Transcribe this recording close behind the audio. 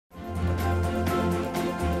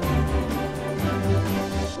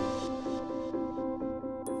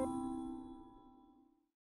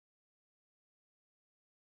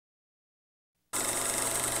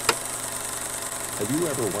Have you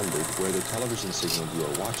ever wondered where the television signal you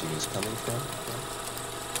are watching is coming from?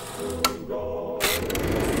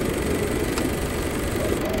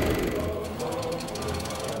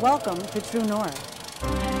 Welcome to True North.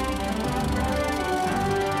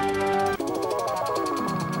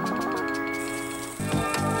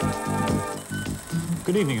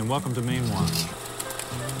 Good evening and welcome to Maine Watch.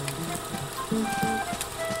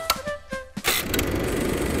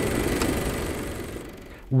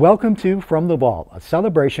 Welcome to From the Vault, a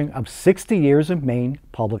celebration of 60 years of Maine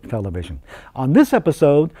Public Television. On this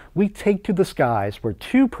episode, we take to the skies for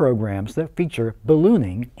two programs that feature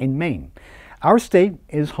ballooning in Maine. Our state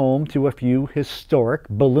is home to a few historic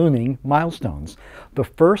ballooning milestones. The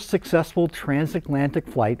first successful transatlantic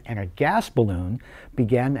flight in a gas balloon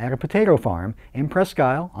began at a potato farm in Presque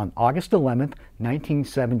Isle on August 11,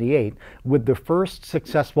 1978, with the first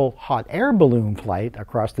successful hot air balloon flight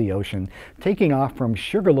across the ocean taking off from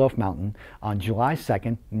Sugarloaf Mountain on July 2,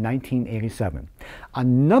 1987.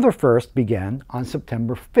 Another first began on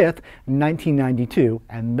September 5, 1992,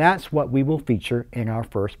 and that's what we will feature in our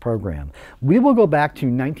first program. We will go back to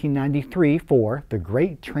 1993 for the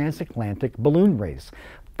Great Transatlantic Balloon Race.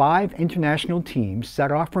 5 international teams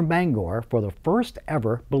set off from Bangor for the first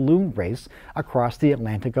ever balloon race across the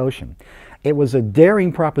Atlantic Ocean. It was a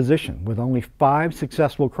daring proposition, with only 5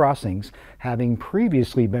 successful crossings having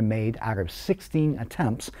previously been made out of 16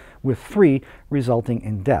 attempts, with 3 resulting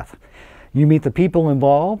in death. You meet the people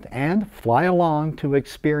involved and fly along to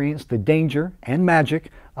experience the danger and magic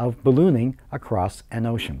of ballooning across an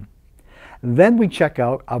ocean. Then we check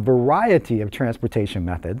out a variety of transportation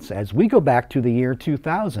methods as we go back to the year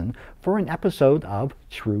 2000 for an episode of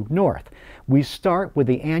True North. We start with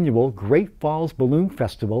the annual Great Falls Balloon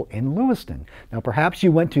Festival in Lewiston. Now perhaps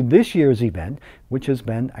you went to this year's event, which has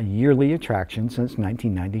been a yearly attraction since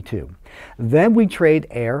 1992. Then we trade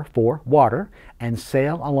air for water and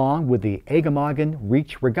sail along with the Agamogan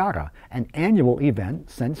Reach Regatta, an annual event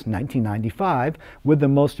since 1995, with the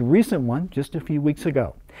most recent one just a few weeks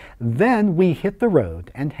ago. Then we hit the road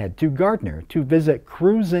and head to Gardner to visit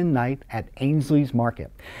Cruise-In Night at Ainsley's Market.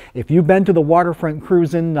 If you've been to the waterfront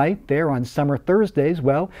Cruise-In Night there on summer Thursdays,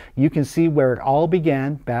 well, you can see where it all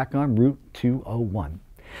began back on Route 201.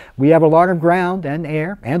 We have a lot of ground and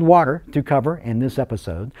air and water to cover in this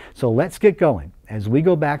episode, so let's get going as we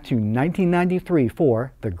go back to 1993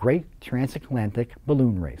 for the Great Transatlantic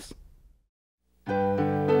Balloon Race.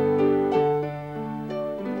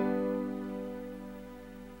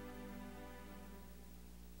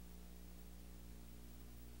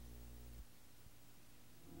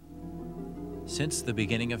 Since the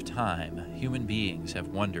beginning of time, human beings have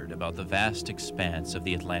wondered about the vast expanse of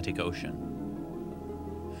the Atlantic Ocean.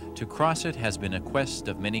 To cross it has been a quest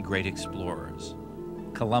of many great explorers: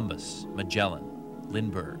 Columbus, Magellan,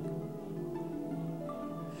 Lindbergh.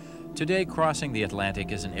 Today, crossing the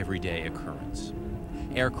Atlantic is an everyday occurrence.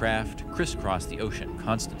 Aircraft crisscross the ocean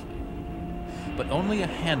constantly, but only a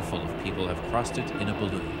handful of people have crossed it in a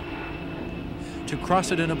balloon. To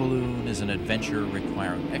cross it in a balloon is an adventure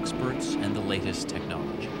requiring experts and the latest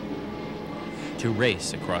technology. To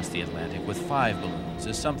race across the Atlantic with 5 balloons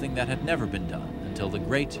is something that had never been done until the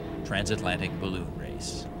Great Transatlantic Balloon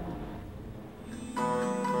Race.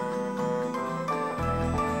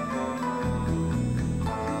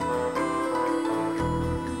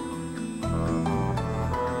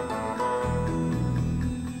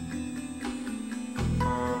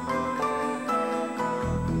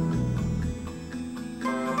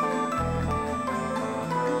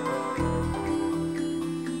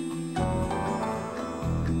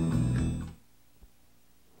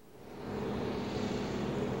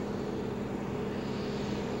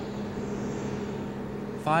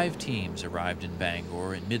 Five teams arrived in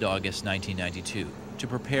Bangor in mid-August 1992 to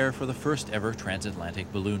prepare for the first ever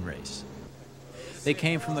transatlantic balloon race. They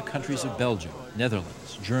came from the countries of Belgium,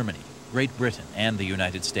 Netherlands, Germany, Great Britain, and the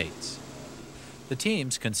United States. The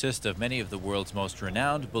teams consist of many of the world's most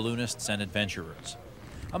renowned balloonists and adventurers.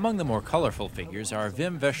 Among the more colorful figures are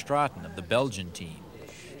Wim Verstraeten of the Belgian team.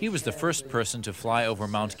 He was the first person to fly over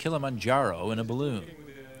Mount Kilimanjaro in a balloon.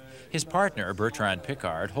 His partner, Bertrand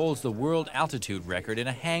Piccard, holds the world altitude record in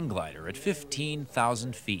a hang glider at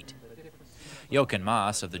 15,000 feet. Jochen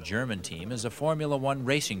Mass of the German team is a Formula One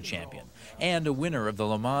racing champion and a winner of the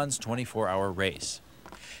Le Mans 24-hour race.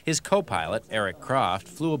 His co-pilot, Eric Croft,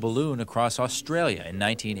 flew a balloon across Australia in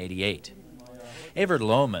 1988. Evert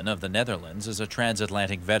Lohman of the Netherlands is a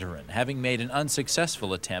transatlantic veteran, having made an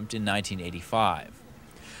unsuccessful attempt in 1985.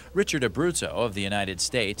 Richard Abruzzo of the United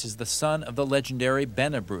States is the son of the legendary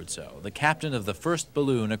Ben Abruzzo, the captain of the first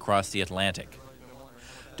balloon across the Atlantic.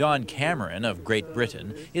 Don Cameron of Great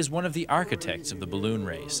Britain is one of the architects of the balloon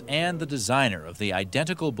race and the designer of the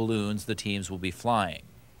identical balloons the teams will be flying.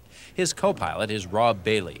 His co-pilot is Rob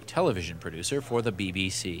Bailey, television producer for the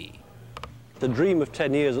BBC. The dream of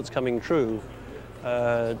 10 years that's coming true.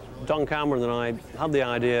 Don Cameron and I had the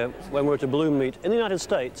idea when we were at a balloon meet in the United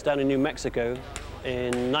States, down in New Mexico,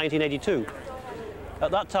 in 1982. At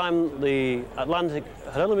that time, the Atlantic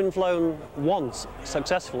had only been flown once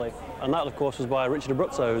successfully, and that, of course, was by Richard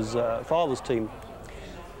Abruzzo's father's team.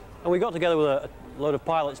 And we got together with a load of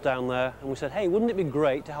pilots down there, and we said, hey, wouldn't it be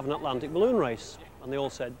great to have an Atlantic balloon race? And they all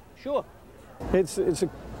said, sure. It's a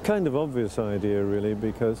kind of obvious idea, really,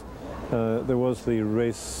 because there was the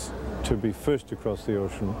race to be first across the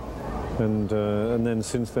ocean, and then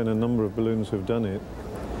since then a number of balloons have done it.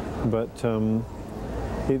 But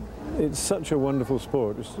it's such a wonderful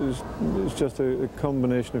sport. It's just a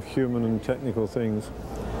combination of human and technical things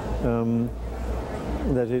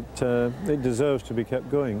that it deserves to be kept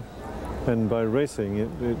going. And by racing,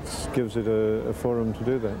 it gives it a forum to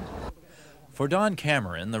do that. For Don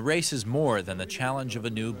Cameron, the race is more than the challenge of a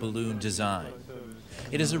new balloon design.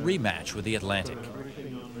 It is a rematch with the Atlantic.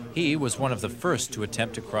 He was one of the first to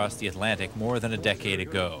attempt to cross the Atlantic more than a decade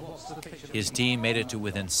ago. His team made it to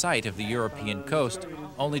within sight of the European coast,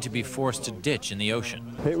 only to be forced to ditch in the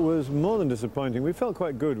ocean. It was more than disappointing. We felt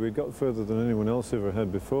quite good. We'd got further than anyone else ever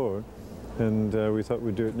had before, and we thought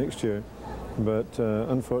we'd do it next year. But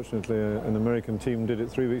unfortunately, an American team did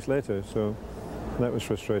it 3 weeks later, so that was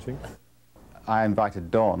frustrating. I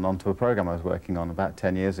invited Don onto a program I was working on about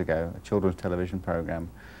 10 years ago, a children's television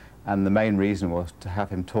program. And the main reason was to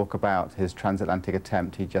have him talk about his transatlantic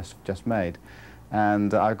attempt he just made.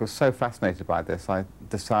 And I was so fascinated by this, I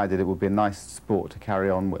decided it would be a nice sport to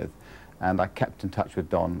carry on with. And I kept in touch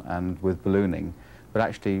with Don and with ballooning. But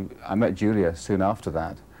actually, I met Julia soon after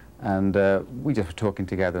that. And we just were talking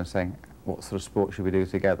together and saying, what sort of sport should we do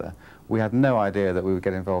together? We had no idea that we would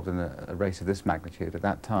get involved in a race of this magnitude at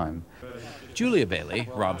that time. Julia Bailey,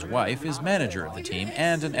 Rob's wife, is manager of the team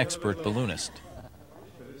and an expert balloonist.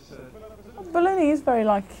 Ballooning is very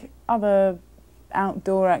like other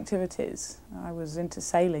outdoor activities. I was into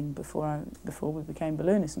sailing before we became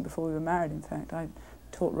balloonists and before we were married, in fact. I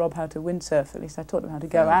taught Rob how to windsurf, at least I taught him how to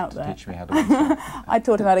go out there. Teach me how to windsurf. I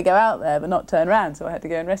taught him how to go out there but not turn around, so I had to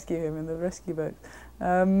go and rescue him in the rescue boat.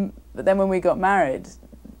 But then when we got married,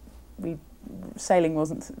 sailing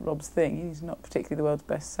wasn't Rob's thing. He's not particularly the world's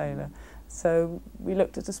best sailor. So we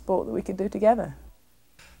looked at a sport that we could do together.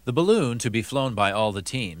 The balloon to be flown by all the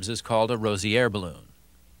teams is called a Rosier balloon.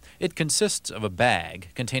 It consists of a bag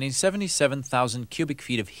containing 77,000 cubic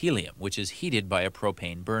feet of helium, which is heated by a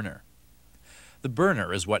propane burner. The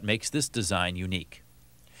burner is what makes this design unique.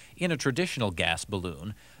 In a traditional gas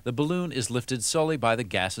balloon, the balloon is lifted solely by the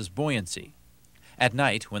gas's buoyancy. At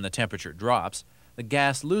night, when the temperature drops, the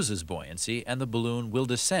gas loses buoyancy and the balloon will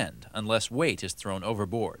descend unless weight is thrown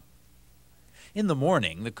overboard. In the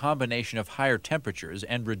morning, the combination of higher temperatures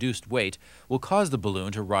and reduced weight will cause the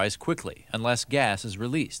balloon to rise quickly unless gas is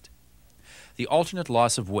released. The alternate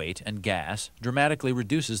loss of weight and gas dramatically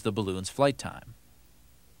reduces the balloon's flight time.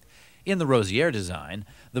 In the Rosier design,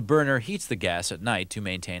 the burner heats the gas at night to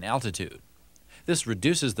maintain altitude. This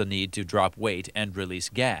reduces the need to drop weight and release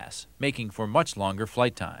gas, making for much longer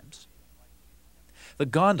flight times. The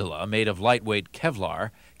gondola, made of lightweight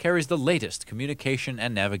Kevlar, carries the latest communication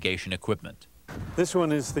and navigation equipment. This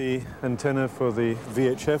one is the antenna for the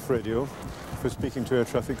VHF radio for speaking to air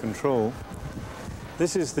traffic control.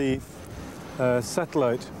 This is the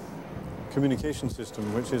satellite communication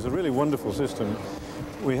system, which is a really wonderful system.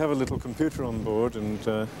 We have a little computer on board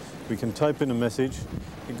and we can type in a message.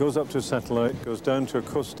 It goes up to a satellite, goes down to a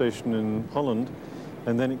coast station in Holland,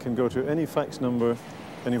 and then it can go to any fax number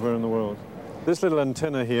anywhere in the world. This little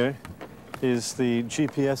antenna here is the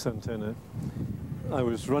GPS antenna. I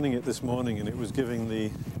was running it this morning and it was giving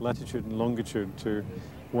the latitude and longitude to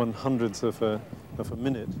 1/100th of a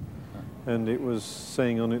minute, and it was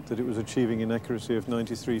saying on it that it was achieving an accuracy of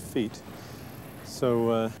 93 feet.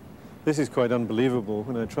 So this is quite unbelievable.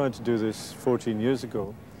 When I tried to do this 14 years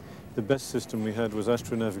ago, the best system we had was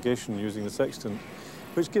astronavigation using the sextant,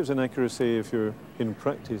 which gives an accuracy, if you're in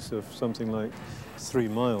practice, of something like 3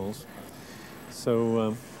 miles.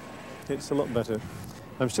 So it's a lot better.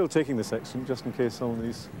 I'm still taking the sextant just in case some of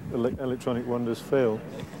these electronic wonders fail.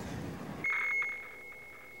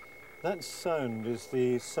 That sound is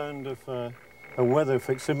the sound of a weather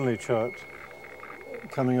facsimile chart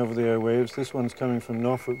coming over the airwaves. This one's coming from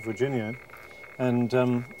Norfolk, Virginia, and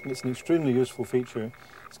it's an extremely useful feature.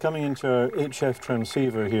 It's coming into our HF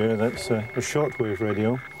transceiver here. That's a shortwave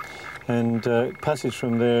radio, and passes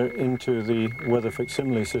from there into the weather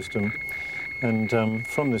facsimile system. And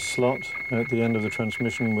from this slot at the end of the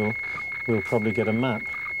transmission, we'll probably get a map,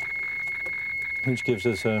 which gives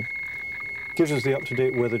us the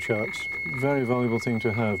up-to-date weather charts. Very valuable thing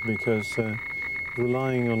to have, because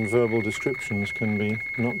relying on verbal descriptions can be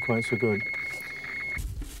not quite so good.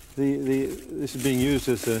 This is being used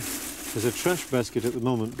as a trash basket at the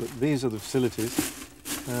moment, but these are the facilities,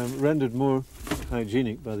 rendered more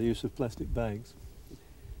hygienic by the use of plastic bags.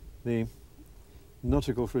 The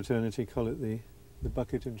nautical fraternity call it the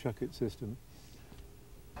bucket and chuck it system.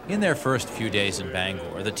 In their first few days in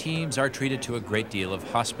Bangor, the teams are treated to a great deal of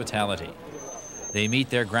hospitality. They meet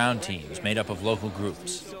their ground teams made up of local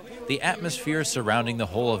groups. The atmosphere surrounding the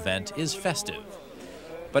whole event is festive.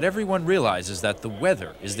 But everyone realizes that the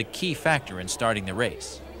weather is the key factor in starting the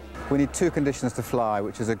race. We need two conditions to fly,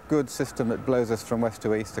 which is a good system that blows us from west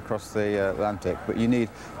to east across the Atlantic, but you need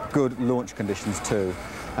good launch conditions too.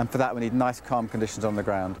 And for that we need nice calm conditions on the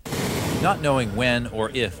ground. Not knowing when or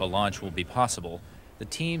if a launch will be possible, the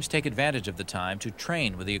teams take advantage of the time to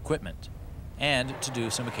train with the equipment and to do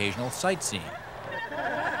some occasional sightseeing.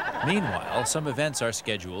 Meanwhile, some events are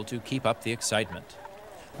scheduled to keep up the excitement.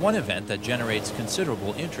 One event that generates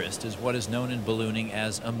considerable interest is what is known in ballooning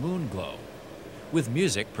as a moon glow. With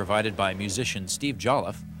music provided by musician Steve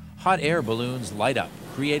Jolliffe, hot air balloons light up,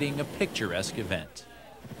 creating a picturesque event.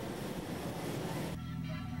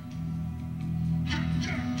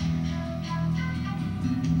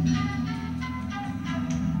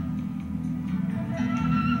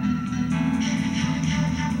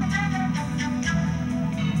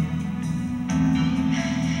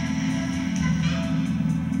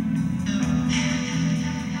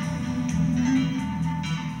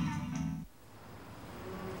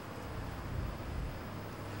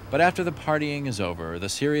 But after the partying is over, the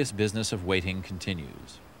serious business of waiting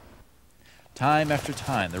continues. Time after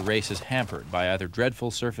time, the race is hampered by either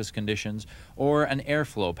dreadful surface conditions or an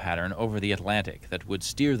airflow pattern over the Atlantic that would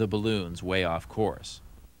steer the balloons way off course.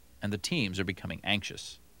 And the teams are becoming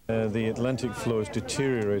anxious. The Atlantic flow is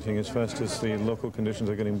deteriorating as fast as the local conditions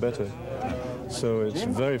are getting better. So it's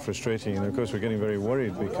very frustrating, and of course we're getting very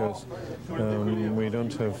worried because we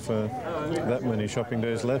don't have that many shopping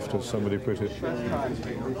days left, as somebody put it.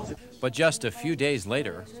 But just a few days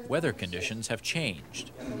later, weather conditions have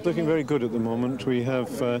changed. Looking very good at the moment. We have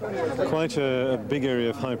quite a big area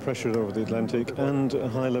of high pressure over the Atlantic and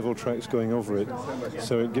high-level tracks going over it.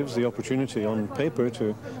 So it gives the opportunity on paper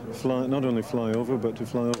to fly, not only fly over, but to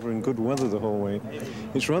fly over in good weather the whole way.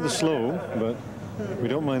 It's rather slow, but we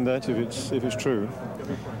don't mind that if it's true.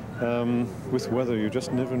 With weather, you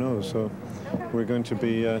just never know. So we're going to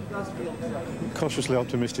be cautiously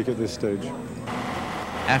optimistic at this stage.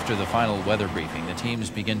 After the final weather briefing, the teams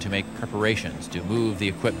begin to make preparations to move the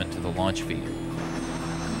equipment to the launch field.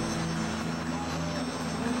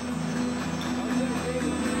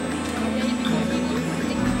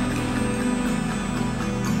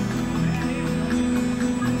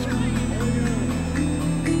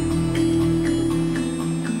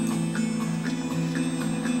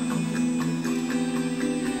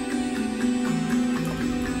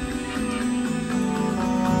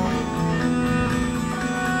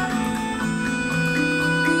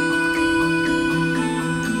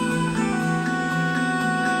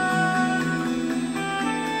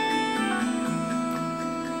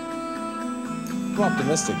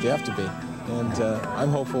 Optimistic, you have to be, and I'm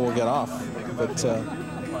hopeful we'll get off.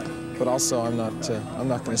 But also I'm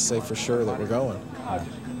not going to say for sure that we're going.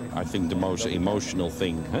 I think the most emotional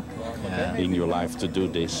thing in your life to do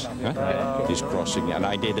this, this crossing, and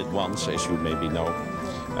I did it once, as you maybe know,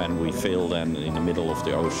 and we failed then in the middle of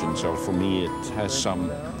the ocean. So for me, it has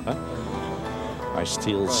some. I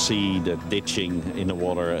still see the ditching in the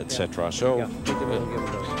water, etc. So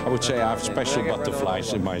I would say I have special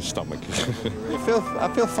butterflies in my stomach.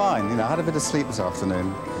 I feel fine. You know, I had a bit of sleep this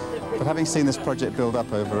afternoon, but having seen this project build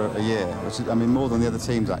up over a year, which is, I mean, more than the other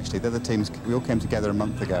teams actually. The other teams, we all came together a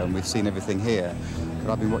month ago, and we've seen everything here.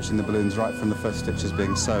 But I've been watching the balloons right from the first stitches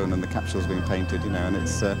being sewn and the capsules being painted. You know, and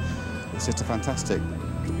it's just a fantastic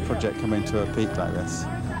project coming to a peak like this.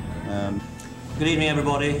 Good evening,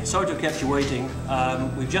 everybody. Sorry to have kept you waiting.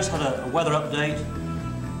 We've just had a weather update.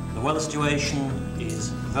 The weather situation is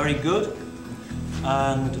very good,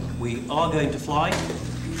 and we are going to fly.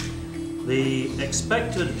 The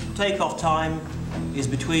expected takeoff time is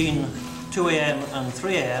between 2 a.m. and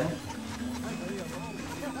 3 a.m.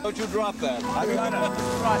 Don't you drop that. Right,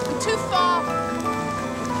 we're too far.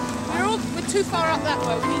 We're too far up that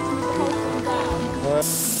way. We need to move the whole thing down.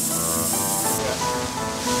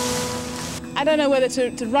 I don't know whether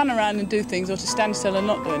to run around and do things or to stand still and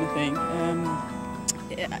not do anything.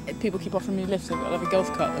 People keep offering me lifts. I've got to have a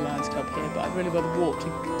golf cart at the Lions Club here, but I'd really rather walk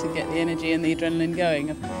to get the energy and the adrenaline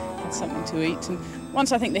going. I've had something to eat, and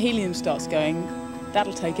once I think the helium starts going,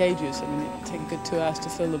 that'll take ages. I mean, it'll take a good 2 hours to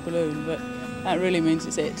fill the balloon, but that really means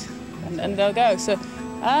it's it, and they'll go. So,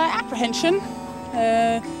 apprehension,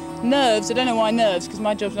 nerves. I don't know why nerves, because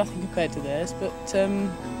my job's nothing compared to theirs, but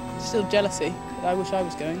still jealousy. But I wish I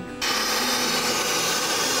was going.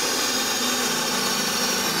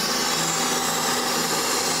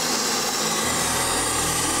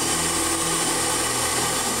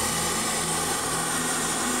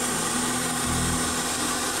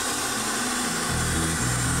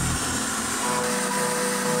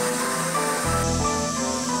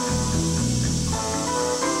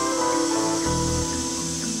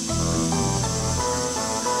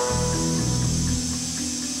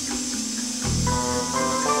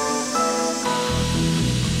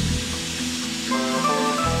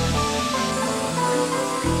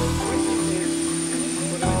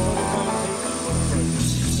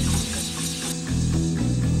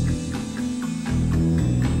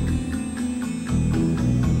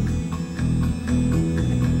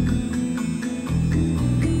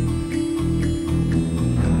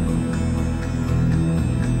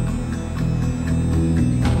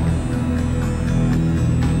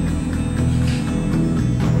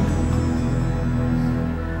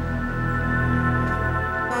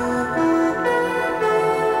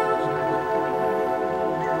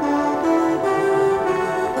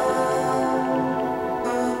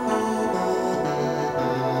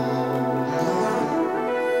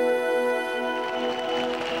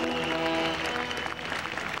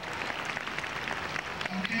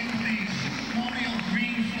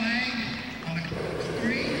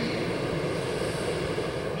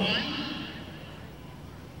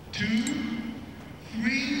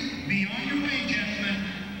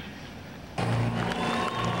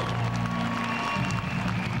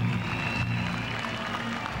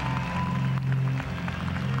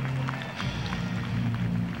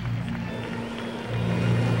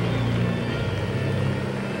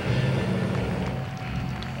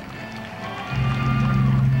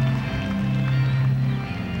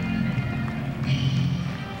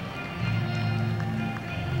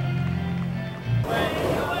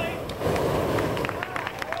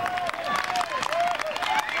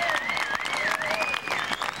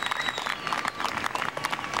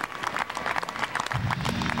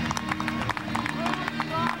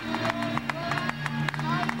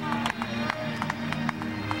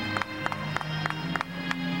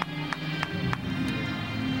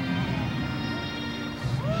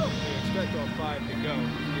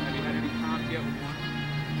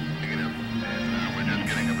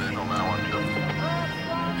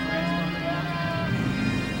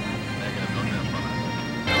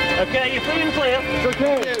 Okay, you're free and clear.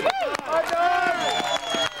 Okay.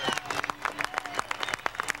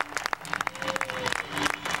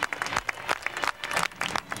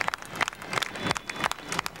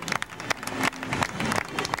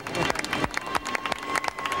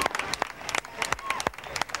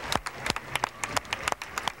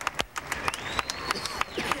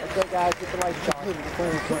 Okay, guys, get the light shot.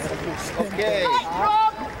 Okay.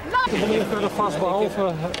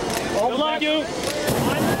 Good luck, you.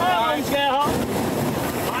 I'm the firearms guy, huh?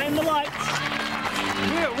 I'm the light.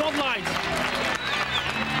 Here, what light?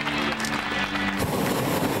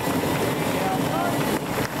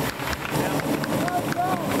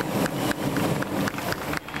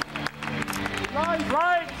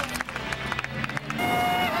 Right.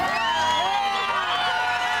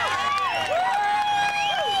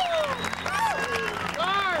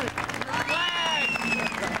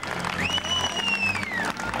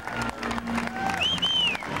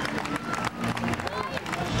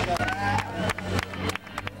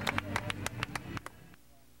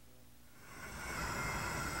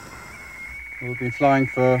 We've been flying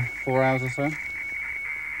for 4 hours or so.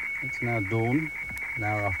 It's now dawn, an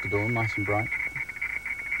hour after dawn, nice and bright.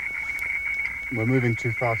 We're moving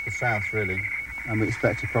too far to the south, really, and we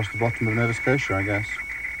expect to cross the bottom of Nova Scotia, I guess.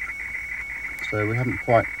 So we haven't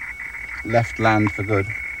quite left land for good.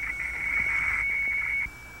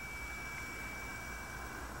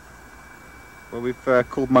 Well, we've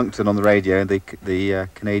called Moncton on the radio, the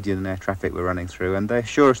Canadian air traffic we're running through, and they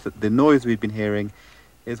assure us that the noise we've been hearing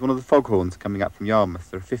is one of the foghorns coming up from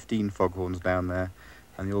Yarmouth. There are 15 foghorns down there,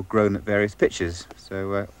 and they're all grown at various pitches.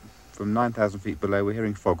 So from 9,000 feet below, we're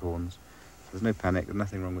hearing foghorns. So there's no panic, there's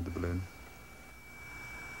nothing wrong with the balloon.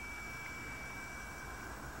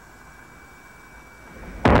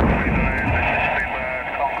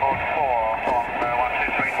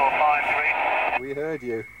 heard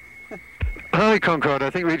you. Hi, Concorde. I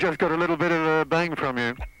think we just got a little bit of a bang from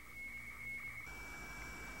you.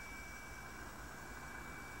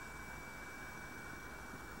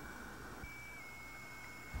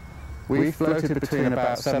 We floated between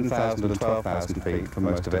about 7,000 and 12,000 feet for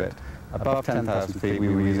most of it. Above 10,000 feet we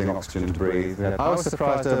were using oxygen to breathe. I was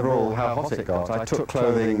surprised overall how hot it got. I took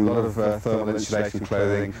clothing, a lot of thermal insulation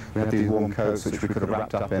clothing. We had these warm coats which we could have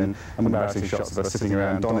wrapped up in. Embarrassing shots of us sitting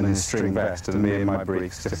around, Don in his string vest and me in my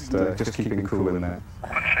briefs, just keeping cool in there.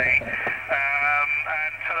 And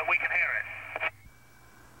so that we can hear it.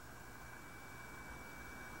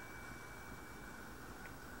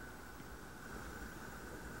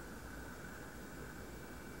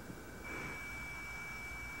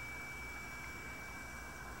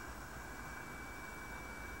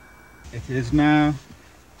 It is now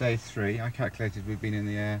day 3. I calculated we've been in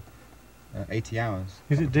the air 80 hours.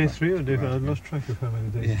 Is it day 3 or day 4? I've lost track of how many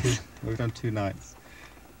days it is. We've done 2 nights.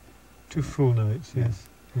 2 full nights, yes.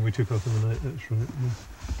 And we took off in the night, that's right. Yes.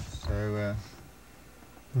 So,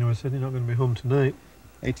 we're certainly not going to be home tonight.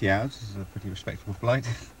 80 hours is a pretty respectable flight.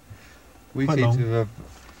 We Quite seem long. to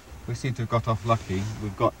have got off lucky.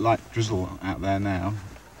 We've got light drizzle out there now.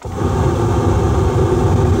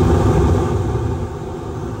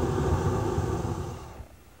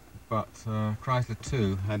 But Chrysler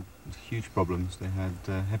 2 had huge problems. They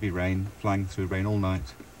had heavy rain, flying through rain all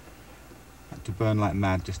night. Had to burn like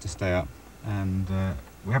mad just to stay up. And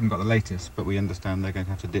we haven't got the latest, but we understand they're going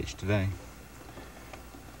to have to ditch today.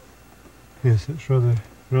 Yes, it's rather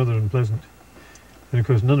unpleasant. And of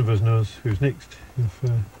course none of us knows who's next if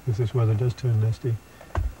this weather does turn nasty.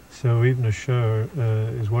 So even a shower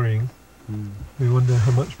is worrying. We wonder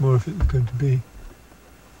how much more of it's going to be.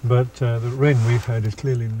 But the rain we've had is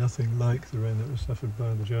clearly nothing like the rain that was suffered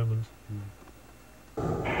by the Germans.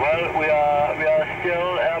 Well, we are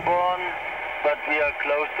still airborne, but we are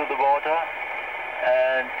close to the water,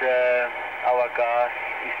 and our gas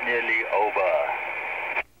is nearly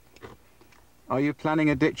over. Are you planning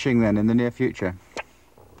a ditching then in the near future?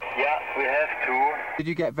 Yeah, we have to. Did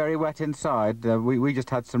you get very wet inside? We just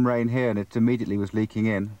had some rain here and it immediately was leaking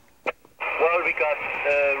in. Well, we got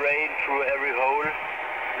rain through every hole.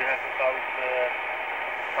 We have about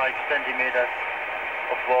 5 centimeters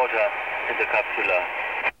of water in the capsula.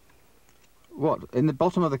 What, in the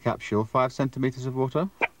bottom of the capsule, 5 centimetres of water?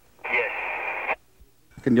 Yes.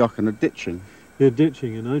 Can you reckon a ditching? They're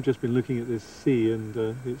ditching, and I've just been looking at this sea, and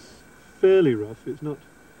it's fairly rough. It's not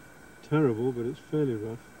terrible, but it's fairly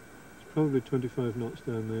rough. It's probably 25 knots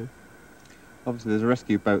down there. Obviously there's a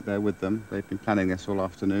rescue boat there with them. They've been planning this all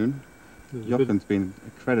afternoon. Jochen's been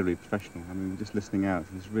incredibly professional. I mean, we're just listening out.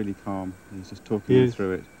 He's really calm. He's just talking them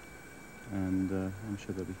through it. And I'm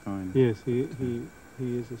sure they'll be fine. Yes, he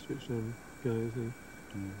is a switched-on guy, isn't he?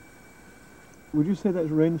 Yeah. Would you say that's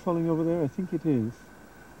rain falling over there? I think it is.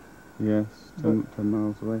 Yes, 10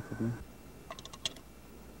 miles away probably.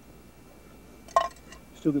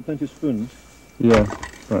 Still got plenty of spoons? Yeah,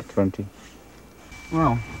 about 20.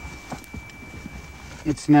 Well,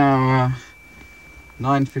 it's now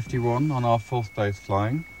 9:51 on our 4th day's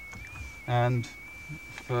flying, and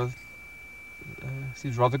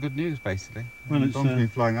seems rather good news basically. Well, it's Don's been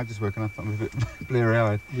flying. I've just woken up. I'm a bit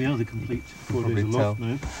bleary-eyed. We are the complete 4 days aloft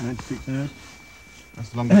now, 96 hours. That's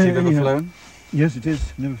the longest you've ever flown? Yes, it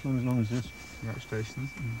is. Never flown as long as this. Congratulations.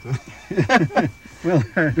 Well,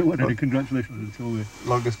 I don't want any congratulations at all.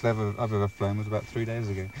 Longest I've ever flown was about 3 days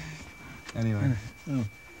ago. Anyway. Oh.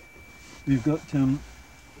 We've got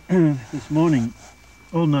this morning,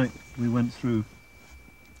 all night we went through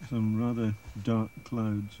some rather dark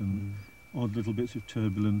clouds and odd little bits of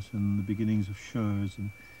turbulence and the beginnings of showers,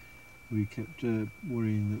 and we kept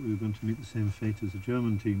worrying that we were going to meet the same fate as the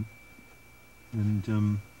German team.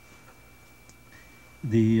 And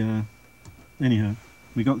anyhow,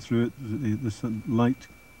 we got through it. The light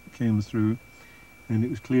came through, and it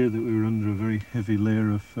was clear that we were under a very heavy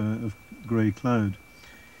layer of grey cloud.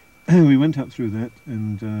 We went up through that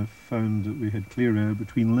and found that we had clear air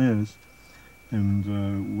between layers,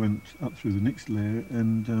 and went up through the next layer,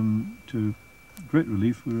 and to great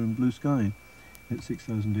relief we were in blue sky at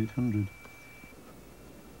 6,800.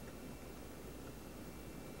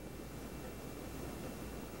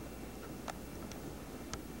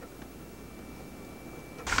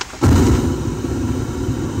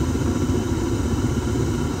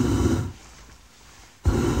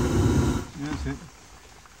 That's it.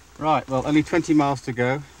 Right, well, only 20 miles to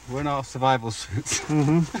go. We're in our survival suits.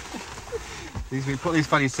 We put these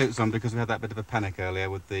funny suits on because we had that bit of a panic earlier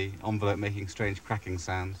with the envelope making strange cracking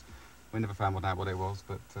sounds. We never found out what it was,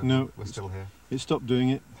 but no, we're still here. It stopped doing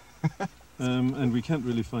it. and we can't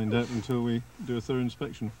really find out until we do a thorough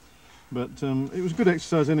inspection. But it was good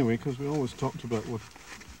exercise anyway, because we always talked about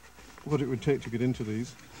what it would take to get into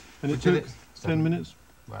these. And it took 10 minutes?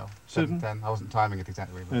 Well, 7? 10. I wasn't timing it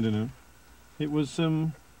exactly. But I don't know. It was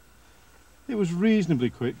reasonably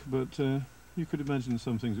quick, but you could imagine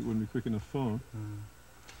some things it wouldn't be quick enough for.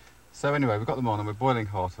 So anyway, we've got them on and we're boiling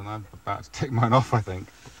hot, and I'm about to take mine off, I think.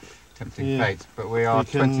 Tempting fate. But we are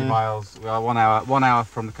 20 miles, we are 1 hour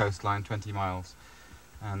from the coastline, 20 miles.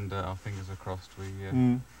 And our fingers are crossed. We,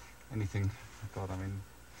 anything, God, I mean,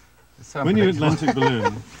 it's so when you're Atlantic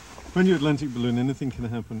balloon, anything can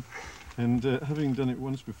happen. And having done it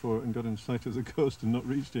once before and got in sight of the coast and not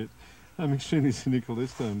reached it, I'm extremely cynical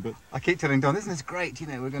this time. But I keep telling Don, isn't this great? You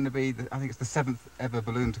know, we're going to be, I think it's the 7th ever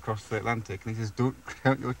balloon to cross the Atlantic. And he says, don't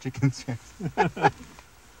count your chickens yet.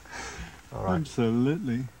 All right.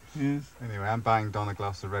 Absolutely, yes. Anyway, I'm buying Don a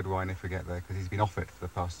glass of red wine if we get there, because he's been off it for the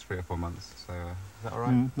past 3 or 4 months. So, is that all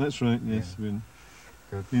right? That's right, yes. Yeah.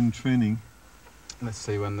 Good. In training. Let's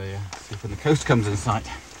see when the coast comes in sight.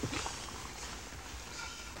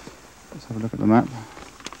 Let's have a look at the map.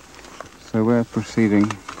 So we're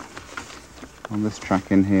proceeding on this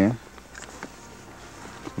track in here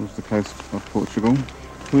towards the coast of Portugal.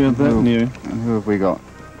 We are that near. And who have we got?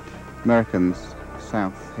 Americans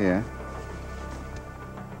south here.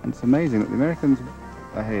 And it's amazing that the Americans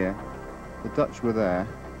are here, the Dutch were there,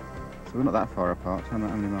 so we're not that far apart. How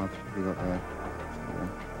many miles have we got there?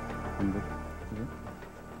 100, is it?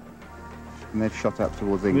 And they've shot up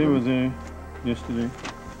towards England. They were there yesterday.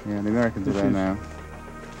 Yeah, the Americans are there now.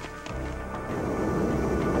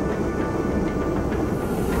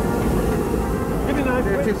 Give me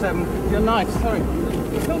 927. You're nice, sorry.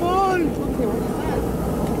 Come on!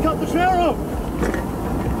 Cut the trail off!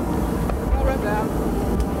 I'll run down.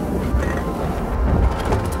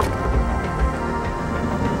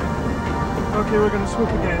 Okay, we're going to swoop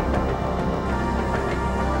again.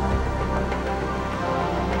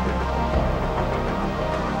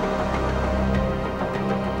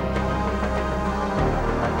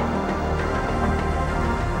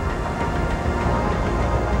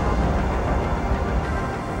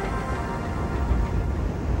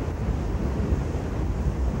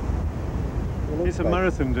 It's a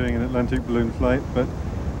marathon doing an Atlantic balloon flight, but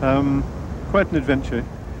quite an adventure,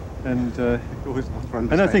 and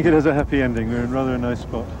I think it has a happy ending. We're in rather a nice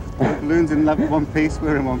spot. The balloon's in one piece,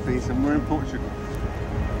 we're in one piece, and we're in Portugal.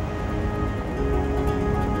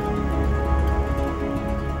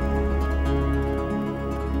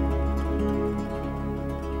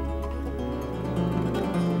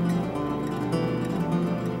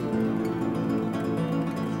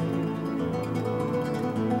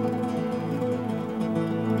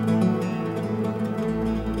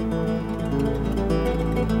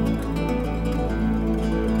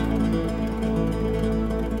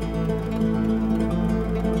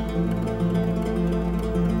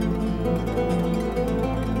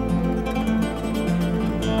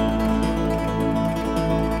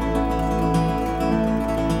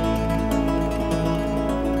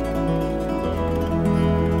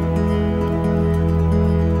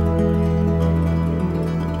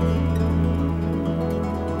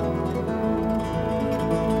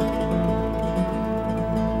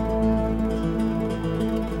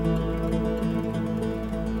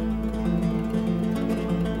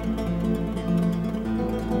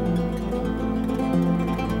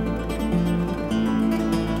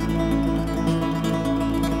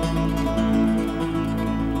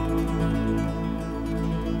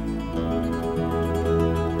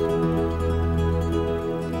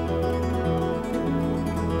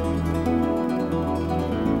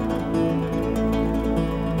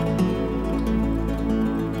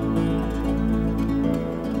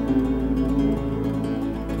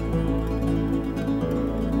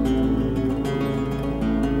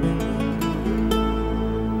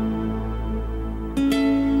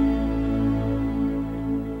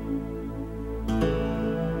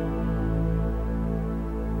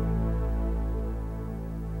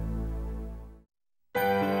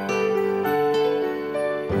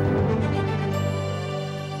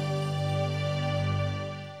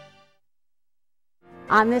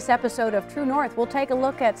 On this episode of True North, we'll take a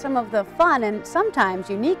look at some of the fun and sometimes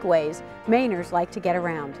unique ways Mainers like to get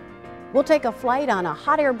around. We'll take a flight on a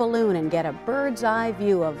hot air balloon and get a bird's eye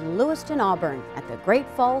view of Lewiston, Auburn at the Great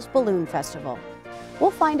Falls Balloon Festival.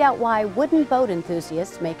 We'll find out why wooden boat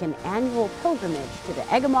enthusiasts make an annual pilgrimage to the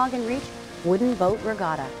Eggemoggin Reach Wooden Boat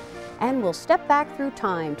Regatta. And we'll step back through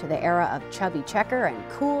time to the era of chubby checker and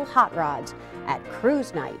cool hot rods at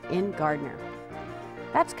Cruise Night in Gardner.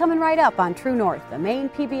 That's coming right up on True North, the Maine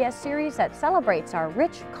PBS series that celebrates our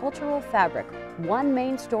rich cultural fabric, one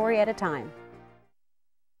Maine story at a time.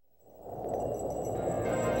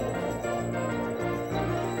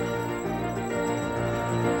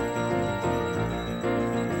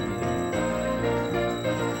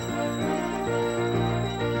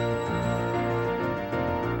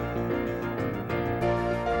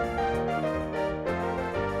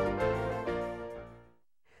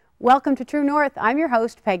 Welcome to True North. I'm your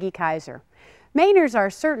host, Peggy Kaiser. Mainers are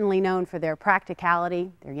certainly known for their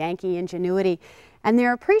practicality, their Yankee ingenuity, and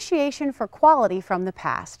their appreciation for quality from the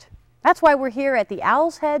past. That's why we're here at the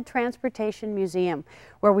Owl's Head Transportation Museum,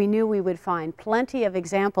 where we knew we would find plenty of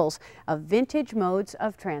examples of vintage modes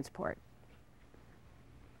of transport.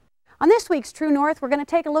 On this week's True North, we're going to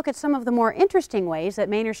take a look at some of the more interesting ways that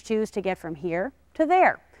Mainers choose to get from here to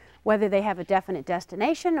there, whether they have a definite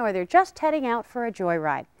destination or they're just heading out for a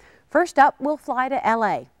joyride. First up, we'll fly to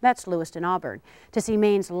LA, that's Lewiston, Auburn, to see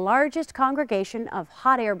Maine's largest congregation of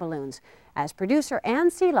hot air balloons, as producer Ann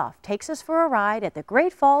Seeloff takes us for a ride at the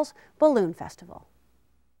Great Falls Balloon Festival.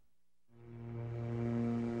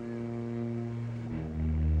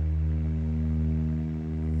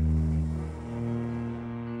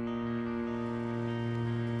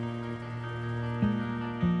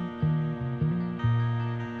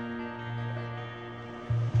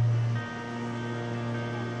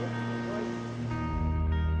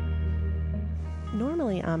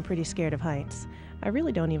 Normally, I'm pretty scared of heights. I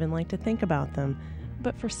really don't even like to think about them.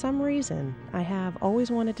 But for some reason, I have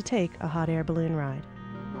always wanted to take a hot air balloon ride.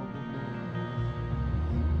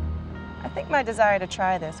 I think my desire to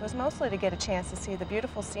try this was mostly to get a chance to see the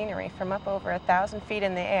beautiful scenery from up over 1,000 feet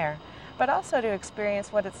in the air, but also to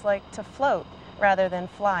experience what it's like to float rather than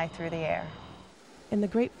fly through the air. And the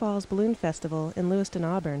Great Falls Balloon Festival in Lewiston,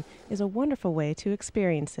 Auburn is a wonderful way to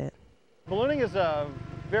experience it. Ballooning is a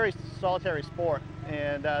very solitary sport,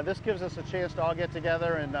 and this gives us a chance to all get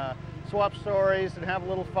together and swap stories and have a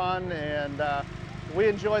little fun, and we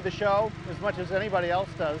enjoy the show as much as anybody else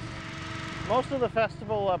does. Most of the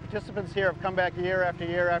festival participants here have come back year after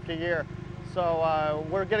year after year, so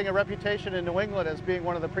we're getting a reputation in New England as being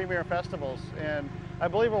one of the premier festivals, and I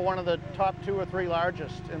believe we're one of the top 2 or 3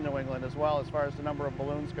 largest in New England as well as far as the number of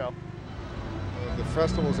balloons go. The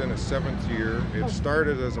festival's in its 7th year. It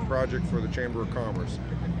started as a project for the Chamber of Commerce.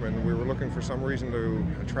 When we were looking for some reason to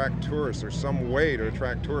attract tourists, or some way to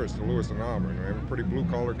attract tourists to Lewiston and Auburn. We have a pretty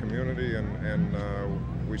blue-collar community,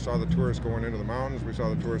 and we saw the tourists going into the mountains, we saw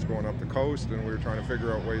the tourists going up the coast, and we were trying to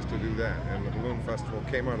figure out ways to do that. And the Balloon Festival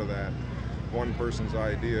came out of that, one person's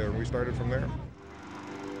idea, and we started from there.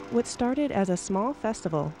 What started as a small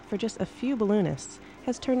festival for just a few balloonists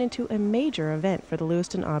has turned into a major event for the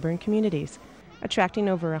Lewiston Auburn communities. Attracting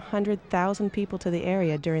over 100,000 people to the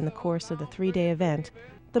area during the course of the 3-day event,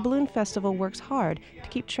 the Balloon Festival works hard to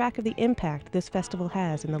keep track of the impact this festival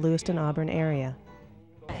has in the Lewiston Auburn area.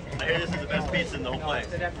 I hear this is the best pizza in the whole place.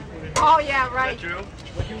 Oh, yeah, right. Is that true?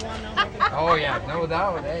 Oh, yeah, no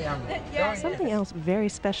doubt. Hey, Something else very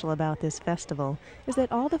special about this festival is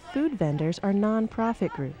that all the food vendors are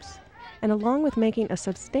non-profit groups. And along with making a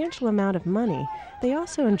substantial amount of money, they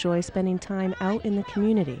also enjoy spending time out in the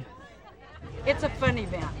community. It's a fun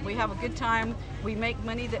event. We have a good time. We make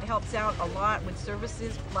money that helps out a lot with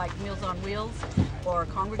services like Meals on Wheels or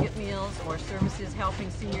congregate meals or services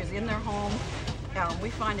helping seniors in their home.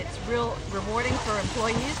 We find it's real rewarding for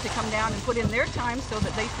employees to come down and put in their time so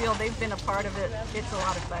that they feel they've been a part of it. It's a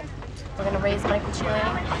lot of fun. We're going to raise money for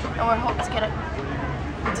cheerleading, and we're hoping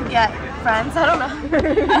to get friends. I don't know.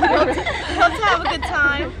 Hope to have a good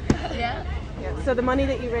time. Yeah. So the money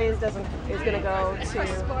that you raise is going to go to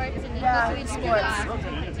sports. Yeah, sports.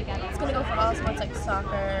 It's going to go for all sports like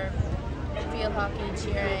soccer, field hockey,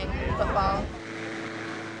 cheering, football.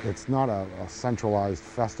 It's not a centralized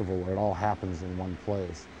festival where it all happens in one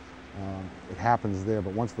place. It happens there,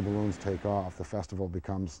 but once the balloons take off, the festival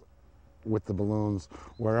becomes, with the balloons,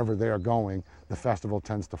 wherever they are going, the festival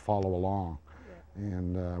tends to follow along.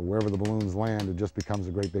 And wherever the balloons land, it just becomes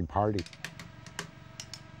a great big party.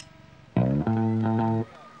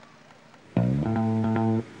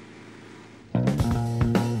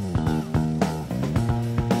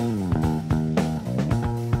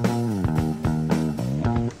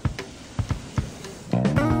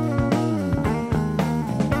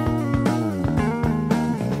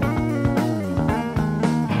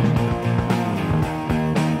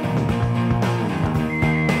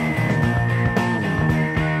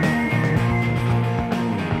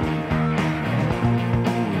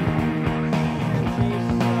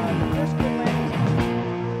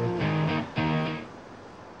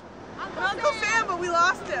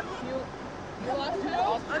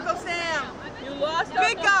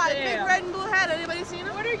 you seen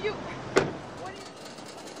him? What are you?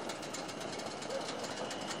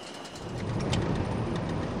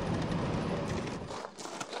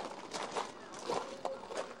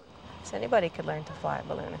 So anybody could learn to fly a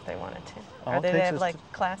balloon if they wanted to. All Or it they takes have is like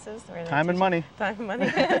classes? Or time and money. Time and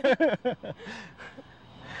money.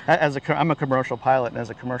 I'm a commercial pilot, and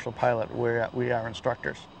as a commercial pilot, we are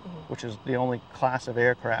instructors, which is the only class of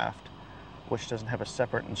aircraft which doesn't have a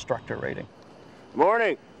separate instructor rating.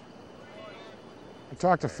 Morning. I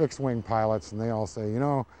talk to fixed-wing pilots, and they all say, you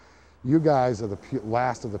know, you guys are the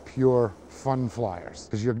last of the pure fun flyers,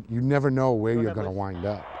 because you never know where you're going to wind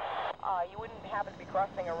up. You wouldn't happen to be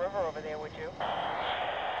crossing a river over there, would you?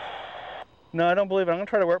 No, I don't believe it. I'm going to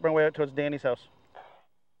try to work my way out towards Danny's house.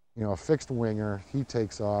 You know, a fixed-winger, he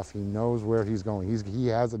takes off, he knows where he's going. He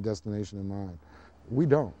has a destination in mind. We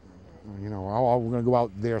don't. You know, we're going to go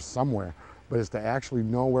out there somewhere, but it's to actually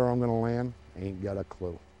know where I'm going to land, ain't got a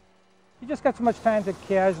clue. You just got so much time to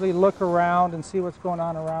casually look around and see what's going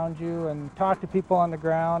on around you and talk to people on the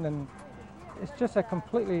ground, and it's just a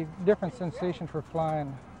completely different sensation for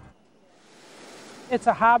flying. It's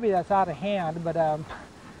a hobby that's out of hand, but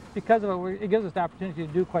because of it gives us the opportunity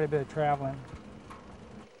to do quite a bit of traveling.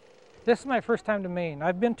 This is my first time to Maine.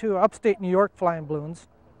 I've been to upstate New York flying balloons,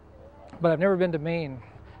 but I've never been to Maine.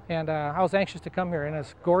 And I was anxious to come here, and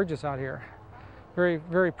it's gorgeous out here. Very,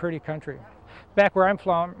 very pretty country. Back where I'm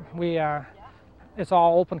from, it's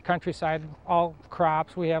all open countryside, all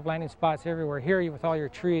crops. We have landing spots everywhere. Here, with all your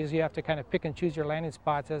trees, you have to kind of pick and choose your landing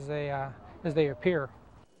spots as they appear.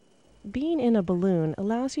 Being in a balloon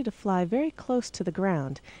allows you to fly very close to the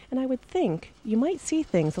ground, and I would think you might see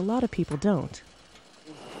things a lot of people don't.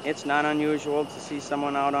 It's not unusual to see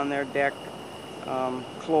someone out on their deck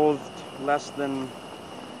clothed less than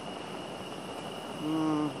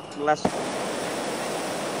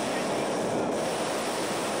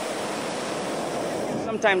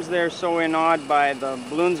Sometimes they're so awed by the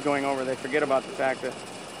balloons going over, they forget about the fact that,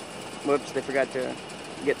 whoops, they forgot to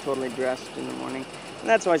get totally dressed in the morning. And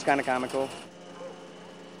that's always kind of comical.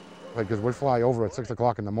 Because we fly over at 6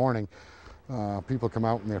 o'clock in the morning, people come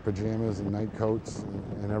out in their pajamas and night coats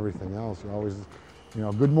and everything else. You always, you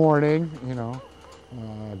know, good morning, you know,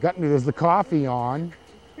 is the coffee on?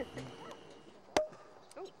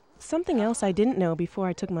 Something else I didn't know before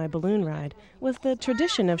I took my balloon ride was the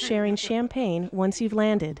tradition of sharing champagne once you've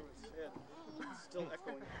landed.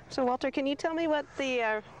 So Walter, can you tell me what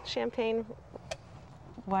the champagne,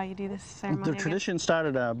 why you do this ceremony? The tradition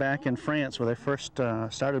started back in France, where they first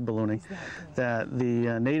started ballooning, that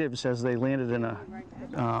the natives, as they landed in a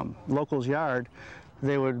local's yard,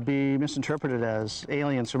 they would be misinterpreted as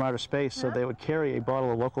aliens from outer space, so they would carry a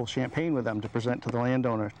bottle of local champagne with them to present to the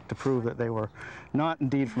landowner to prove that they were not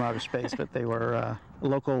indeed from outer space, but they were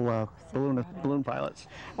local balloon pilots.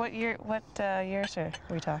 What years are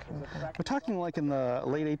we talking about? We're talking like in the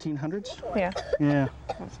late 1800s. Yeah. Yeah.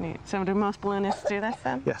 That's neat. So do most balloonists do this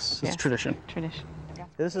then? Yes, it's tradition. Tradition.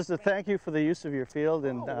 This is to thank you for the use of your field,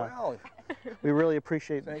 and we really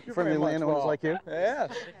appreciate friendly landowners like you.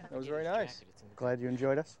 Yes, that was very nice. Glad you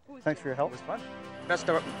enjoyed us. Thanks for your help. It was fun. Best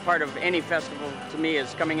part of any festival to me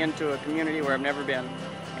is coming into a community where I've never been,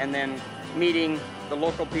 and then meeting the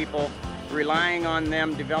local people, relying on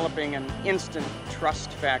them, developing an instant trust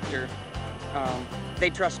factor. They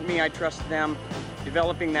trust me, I trust them,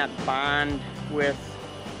 developing that bond with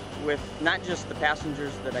not just the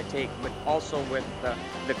passengers that I take, but also with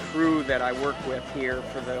the crew that I work with here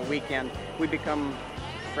for the weekend. We become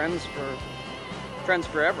friends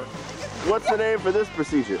forever. What's the name for this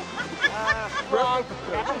procedure?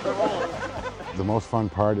 The most fun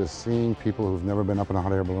part is seeing people who've never been up in a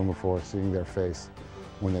hot air balloon before, seeing their face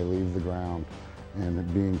when they leave the ground,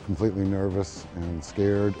 and being completely nervous and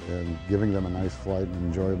scared, and giving them a nice flight, an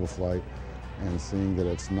enjoyable flight, and seeing that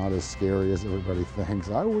it's not as scary as everybody thinks.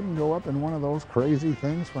 I wouldn't go up in one of those crazy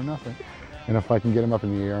things for nothing. And if I can get them up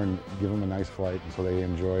in the air and give them a nice flight and so they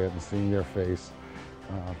enjoy it, and seeing their face,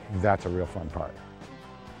 that's a real fun part.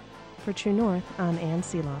 For True North, I'm Ann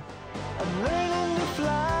Seeloff. I'm learning to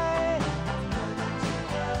fly.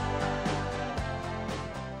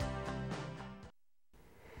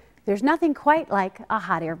 There's nothing quite like a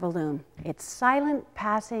hot air balloon. Its silent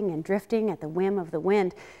passing and drifting at the whim of the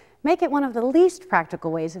wind make it one of the least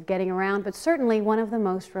practical ways of getting around, but certainly one of the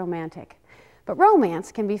most romantic. But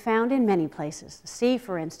romance can be found in many places. The sea,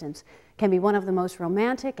 for instance, can be one of the most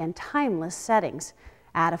romantic and timeless settings.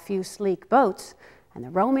 Add a few sleek boats, and the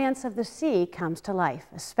romance of the sea comes to life,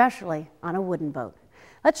 especially on a wooden boat.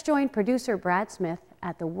 Let's join producer Brad Smith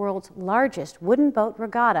at the world's largest wooden boat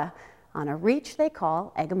regatta on a reach they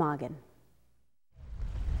call Eggemoggin.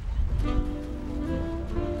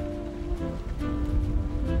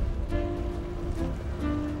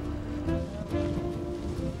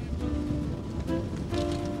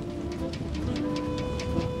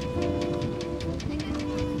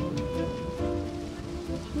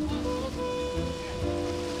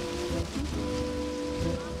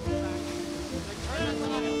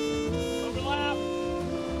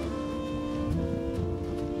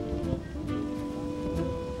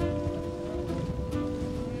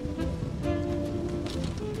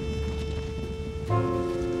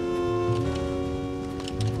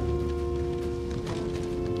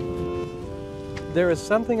 there is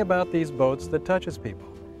something about these boats that touches people,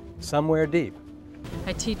 somewhere deep.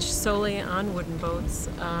 I teach solely on wooden boats.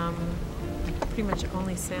 Pretty much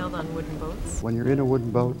only sailed on wooden boats. When you're in a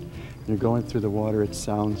wooden boat, you're going through the water, it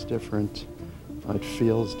sounds different, it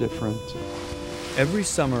feels different. Every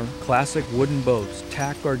summer, classic wooden boats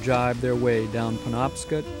tack or jibe their way down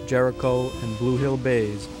Penobscot, Jericho, and Blue Hill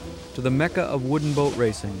Bays to the mecca of wooden boat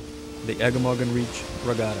racing, the Eggemogan Reach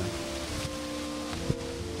Regatta.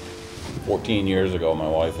 14 years ago, my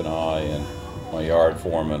wife and I and my yard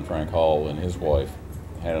foreman, Frank Hull, and his wife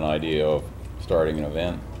had an idea of starting an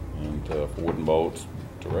event for wooden boats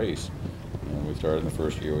to race. And we started in the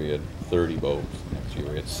first year, we had 30 boats. Next year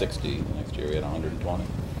we had 60. Next year we had 120.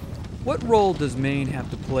 What role does Maine have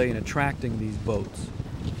to play in attracting these boats?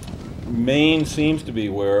 Maine seems to be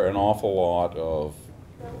where an awful lot of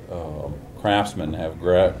craftsmen have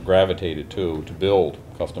gravitated to build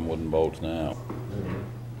custom wooden boats now.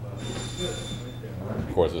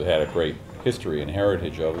 Of course, it had a great history and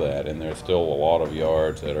heritage of that, and there's still a lot of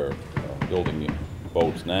yards that are building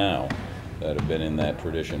boats now that have been in that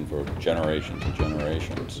tradition for generations and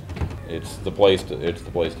generations. It's the place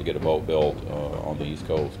to get a boat built on the East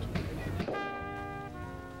Coast.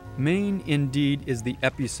 Maine indeed is the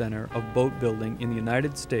epicenter of boat building in the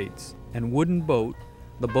United States, and Wooden Boat,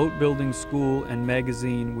 the boat building school and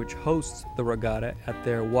magazine which hosts the regatta at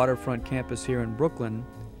their waterfront campus here in Brooklyn,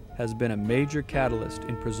 has been a major catalyst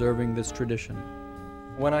in preserving this tradition.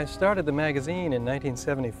 When I started the magazine in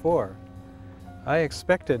 1974, I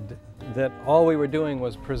expected that all we were doing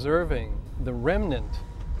was preserving the remnant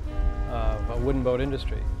of a wooden boat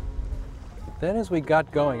industry. Then as we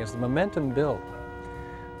got going, as the momentum built,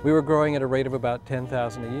 we were growing at a rate of about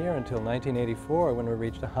 10,000 a year until 1984 when we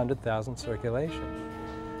reached 100,000 circulation.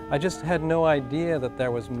 I just had no idea that there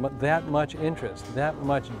was that much interest, that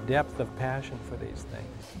much depth of passion for these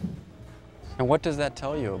things. And what does that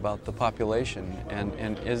tell you about the population?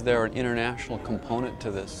 And is there an international component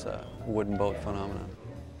to this wooden boat phenomenon?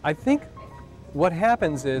 I think what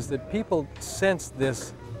happens is that people sense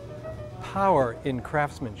this power in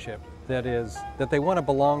craftsmanship that they want to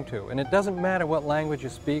belong to. And it doesn't matter what language you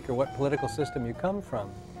speak or what political system you come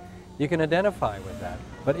from. You can identify with that.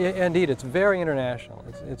 But indeed, it's very international.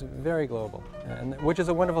 It's very global, which is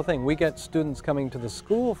a wonderful thing. We get students coming to the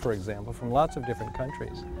school, for example, from lots of different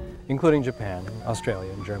countries, including Japan,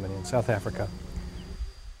 Australia, and Germany, and South Africa.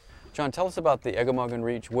 John, tell us about the Eggemogan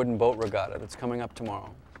Reach Wooden Boat Regatta that's coming up tomorrow.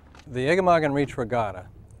 The Eggemogan Reach Regatta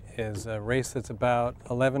is a race that's about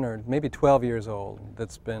 11 or maybe 12 years old,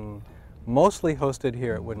 that's been mostly hosted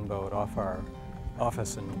here at Wooden Boat off our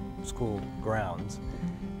office and school grounds.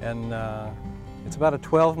 And it's about a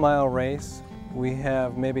 12-mile race. We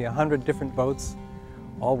have maybe 100 different boats,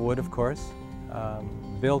 all wood, of course,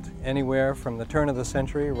 built anywhere from the turn of the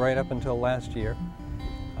century right up until last year,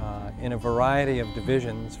 in a variety of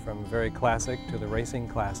divisions from very classic to the racing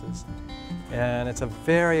classes. And it's a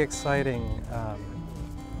very exciting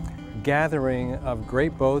gathering of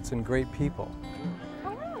great boats and great people.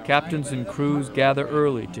 Captains and crews gather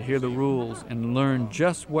early to hear the rules and learn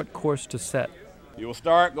just what course to set. You will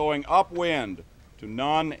start going upwind to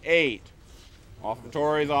Nun 8 off of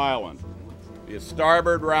Torrey's Island. Be a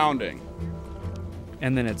starboard rounding.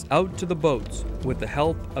 And then it's out to the boats with the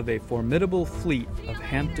help of a formidable fleet of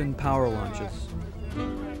Hampton power launches.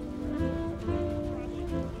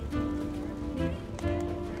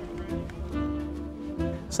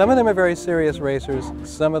 Some of them are very serious racers.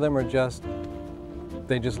 Some of them are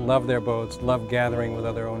they just love their boats, love gathering with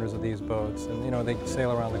other owners of these boats, and they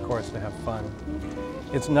sail around the course to have fun.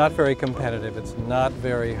 It's not very competitive, it's not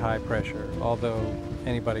very high pressure, although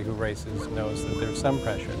anybody who races knows that there's some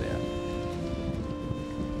pressure there.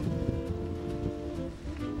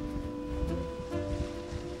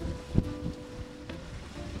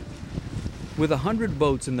 With 100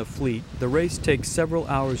 boats in the fleet, the race takes several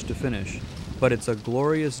hours to finish, but it's a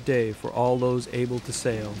glorious day for all those able to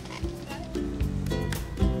sail.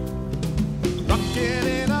 Rockin'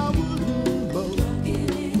 in a wooden boat.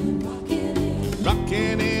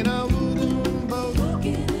 Rockin' in a wooden boat.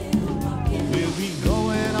 We'll be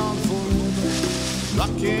going on forever.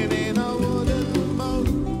 Rockin' in a wooden boat.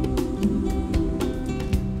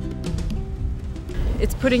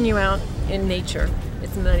 It's putting you out in nature.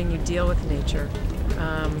 It's letting you deal with nature.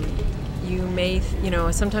 You may,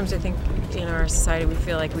 sometimes I think in our society we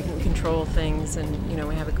feel like we can control things and,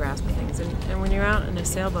 we have a grasp of things. And when you're out in a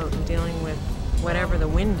sailboat and dealing with whatever the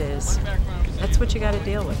wind is, that's what you got to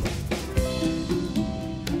deal with.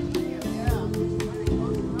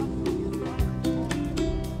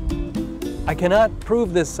 I cannot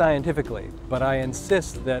prove this scientifically, but I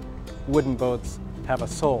insist that wooden boats have a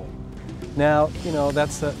soul. Now, you know,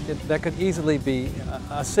 that could easily be,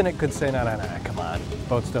 a cynic could say, no, come on,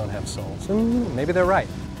 boats don't have souls. And maybe they're right.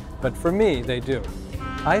 But for me, they do.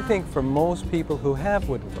 I think for most people who have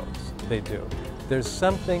wooden boats, they do. There's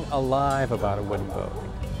something alive about a wooden boat.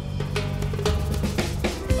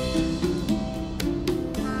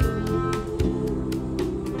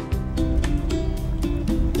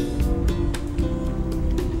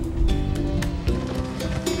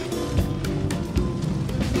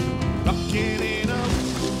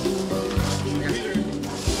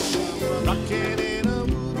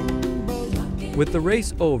 With the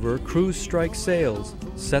race over, crews strike sails,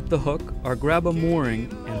 set the hook or grab a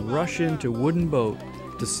mooring and rush into Wooden Boat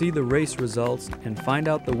to see the race results and find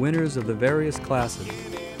out the winners of the various classes.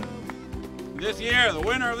 This year, the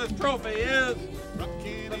winner of this trophy is the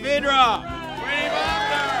Vidra.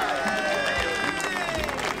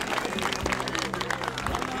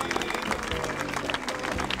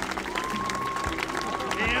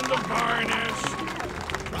 And the varnish.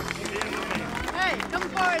 Hey, come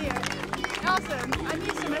for you. Nelson, I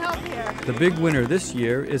need some help here. The big winner this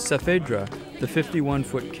year is Saphedra, the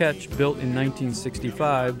 51-foot ketch built in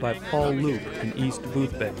 1965 by Paul Luke in East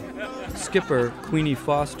Boothbay. Skipper Queenie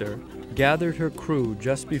Foster gathered her crew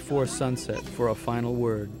just before sunset for a final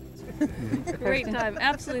word. Great time.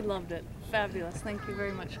 Absolutely loved it. Fabulous. Thank you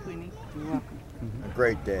very much, Queenie. You're welcome. A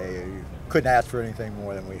great day. You couldn't ask for anything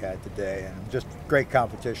more than we had today, and just great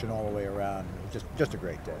competition all the way around. Just a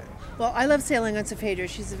great day. Well, I love sailing on Saphedra.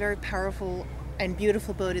 She's a very powerful and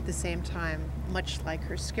beautiful boat at the same time, much like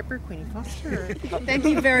her skipper, Queenie Foster. Thank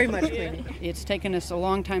you very much, Queenie. It's taken us a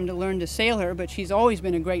long time to learn to sail her, but she's always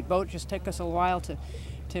been a great boat. Just took us a while to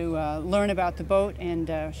learn about the boat,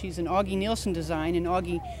 and she's an Augie Nielsen design, and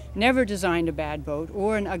Augie never designed a bad boat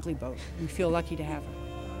or an ugly boat. We feel lucky to have her.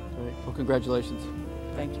 Great. Well, congratulations.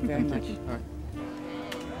 Thank you very much. All right.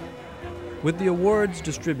 With the awards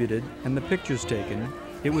distributed and the pictures taken,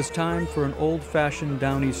 it was time for an old-fashioned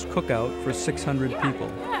Down East cookout for 600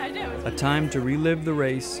 people. A time to relive the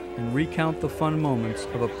race and recount the fun moments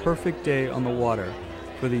of a perfect day on the water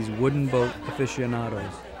for these wooden boat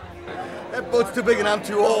aficionados. That boat's too big and I'm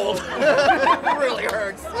too old. It really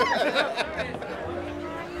hurts.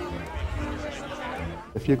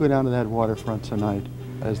 If you go down to that waterfront tonight,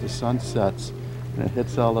 as the sun sets and it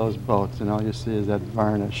hits all those boats, and all you see is that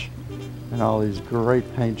varnish and all these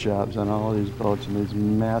great paint jobs on all these boats and these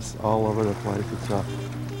masts all over the place.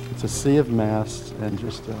 It's a sea of masts and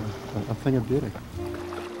just a thing of beauty.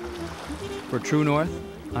 For True North,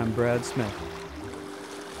 I'm Brad Smith.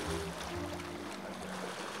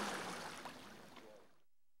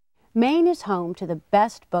 Maine is home to the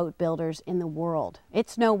best boat builders in the world.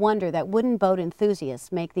 It's no wonder that wooden boat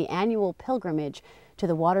enthusiasts make the annual pilgrimage to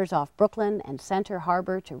the waters off Brooklyn and Center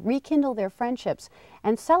Harbor to rekindle their friendships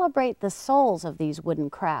and celebrate the souls of these wooden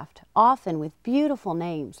craft, often with beautiful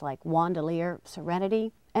names like Wandelier,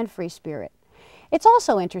 Serenity, and Free Spirit. It's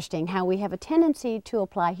also interesting how we have a tendency to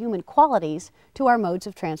apply human qualities to our modes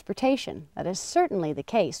of transportation. That is certainly the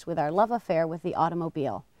case with our love affair with the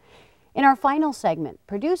automobile. In our final segment,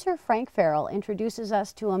 producer Frank Farrell introduces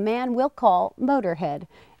us to a man we'll call Motorhead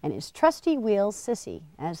and his trusty wheels Sissy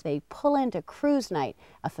as they pull into Cruise Night,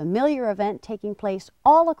 a familiar event taking place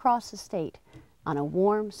all across the state on a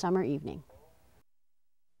warm summer evening.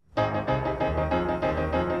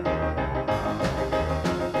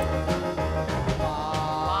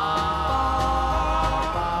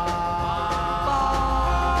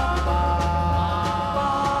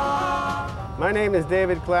 My name is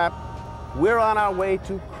David Clapp. We're on our way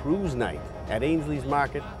to Cruise Night at Ainsley's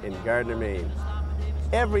Market in Gardner, Maine.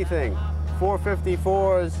 Everything,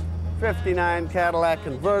 454s, 59 Cadillac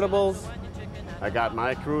convertibles. I got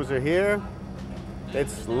my cruiser here.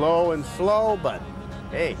 It's low and slow, but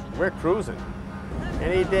hey, we're cruising.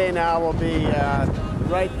 Any day now we'll be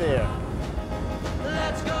right there.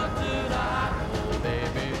 Let's go to the hot hole,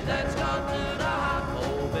 baby. Let's go to the hot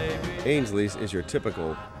hole, baby. Ainsley's is your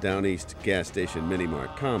typical Down East gas station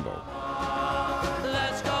mini-mart combo.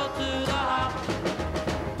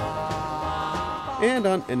 And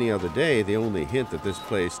on any other day, the only hint that this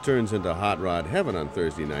place turns into hot rod heaven on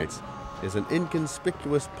Thursday nights is an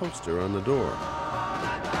inconspicuous poster on the door.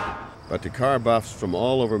 But to car buffs from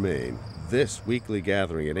all over Maine, this weekly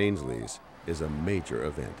gathering at Ainsley's is a major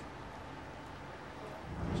event.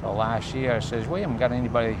 So last year I says, we haven't got any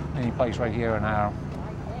place right here in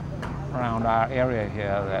around our area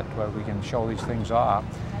here that where we can show these things off.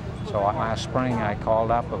 So last spring I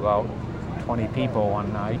called up about 20 people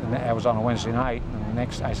one night, and that was on a Wednesday night, and the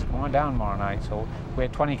next I said, come on down tomorrow night. So we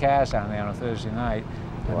had 20 cars down there on a Thursday night,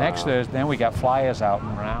 The next Thursday, then we got flyers out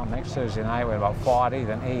and around. Next Thursday night we had about 40,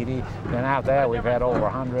 then 80. Then out there we've had over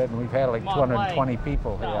 100, and we've had like 220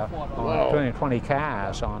 people here, 220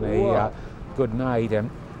 cars on a good night. And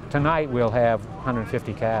tonight we'll have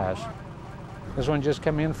 150 cars. This one just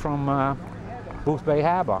came in from Booth Bay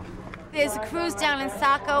Harbor. There's a cruise down in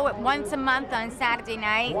Saco once a month on Saturday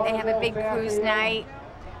night. They have a big cruise night.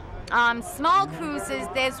 Small cruises,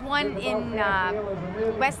 there's one in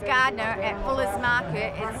West Gardner at Fuller's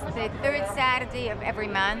Market. It's the third Saturday of every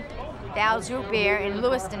month. Dal's Root Beer, and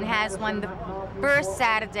Lewiston has one the first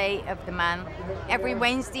Saturday of the month. Every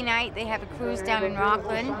Wednesday night they have a cruise down in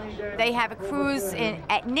Rockland. They have a cruise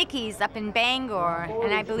at Nicky's up in Bangor,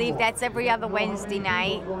 and I believe that's every other Wednesday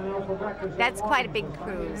night. That's quite a big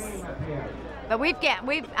cruise. But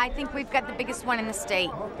I think we've got the biggest one in the state.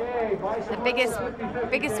 The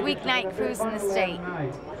biggest weeknight cruise in the state.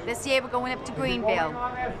 This year we're going up to Greenville,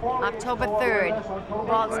 October 3rd.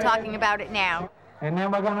 Walt's talking about it now. And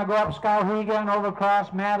then we're going to go up Skowhegan, over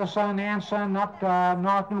across Madison, Anson, up to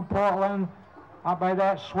North New Portland, up by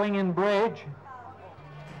that swinging bridge.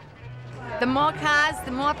 The more cars,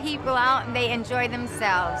 the more people out, and they enjoy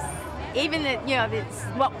themselves. Even it's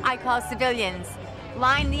what I call civilians.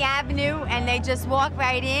 Line the avenue, and they just walk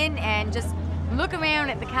right in and just look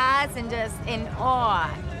around at the cars and just in awe.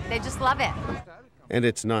 They just love it. And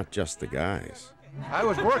it's not just the guys. I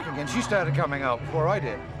was working, and she started coming out before I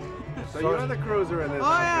did. So you're the cruiser in this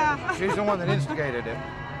outfit. Yeah. She's the one that instigated it.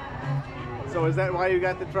 So is that why you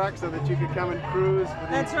got the truck, so that you could come and cruise?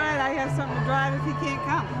 That's right. I have something to drive if he can't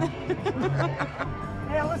come.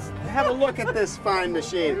 Yeah, let's have a look at this fine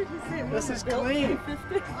machine. This is clean.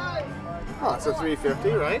 Oh, it's a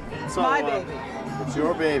 350, right? So, my baby. It's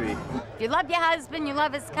your baby. If you love your husband, you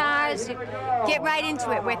love his cars, you get right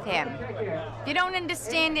into it with him. If you don't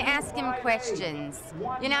understand it, ask him questions.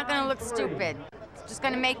 You're not going to look stupid. It's just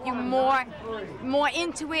going to make you more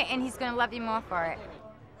into it, and he's going to love you more for it.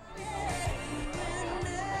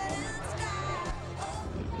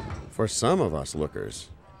 For some of us lookers,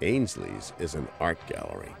 Ainsley's is an art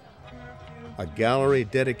gallery. A gallery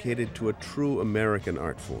dedicated to a true American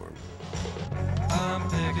art form. I'm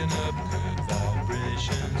picking up good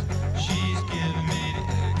vibrations. She's giving me the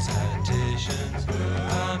excitations.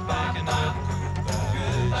 I'm picking up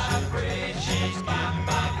good vibrations. She's giving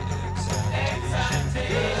me the excitations.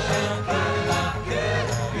 I'm picking up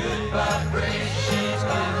good vibrations. She's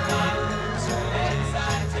giving me the excitations.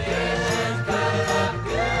 Picking up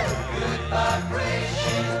good vibrations.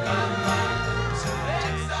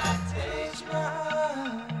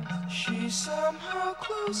 She's somehow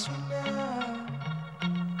closer now.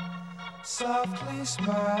 Softly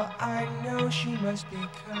smile, I know she must be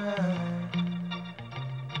kind.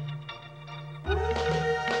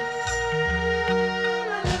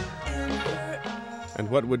 And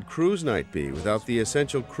what would cruise night be without the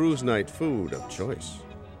essential cruise night food of choice?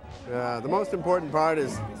 The most important part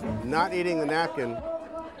is not eating the napkin.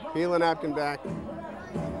 Peel the napkin back.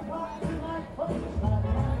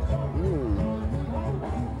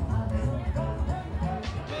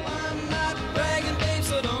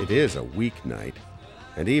 It is a weeknight,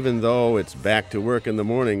 and even though it's back to work in the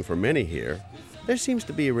morning for many here, there seems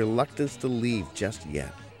to be a reluctance to leave just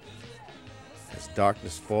yet. As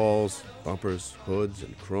darkness falls, bumpers, hoods,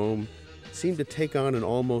 and chrome seem to take on an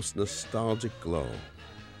almost nostalgic glow,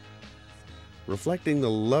 reflecting the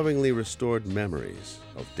lovingly restored memories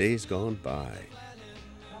of days gone by.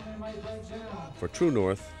 For True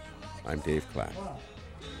North, I'm Dave Clapp.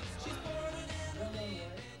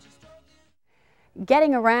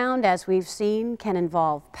 Getting around, as we've seen, can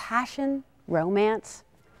involve passion, romance,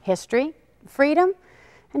 history, freedom,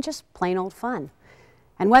 and just plain old fun.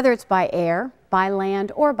 And whether it's by air, by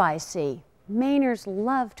land, or by sea, Mainers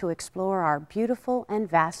love to explore our beautiful and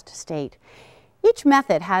vast state. Each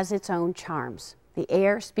method has its own charms. The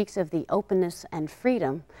air speaks of the openness and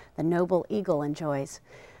freedom the noble eagle enjoys.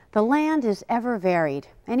 The land is ever varied,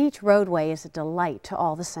 and each roadway is a delight to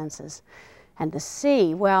all the senses. And the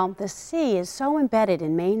sea, well, the sea is so embedded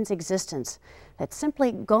in Maine's existence that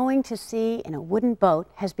simply going to sea in a wooden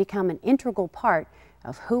boat has become an integral part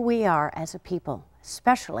of who we are as a people,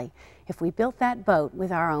 especially if we built that boat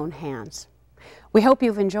with our own hands. We hope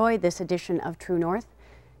you've enjoyed this edition of True North.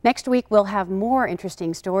 Next week, we'll have more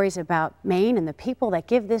interesting stories about Maine and the people that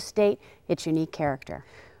give this state its unique character.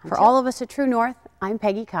 For all of us at True North, I'm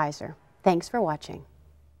Peggy Kaiser. Thanks for watching.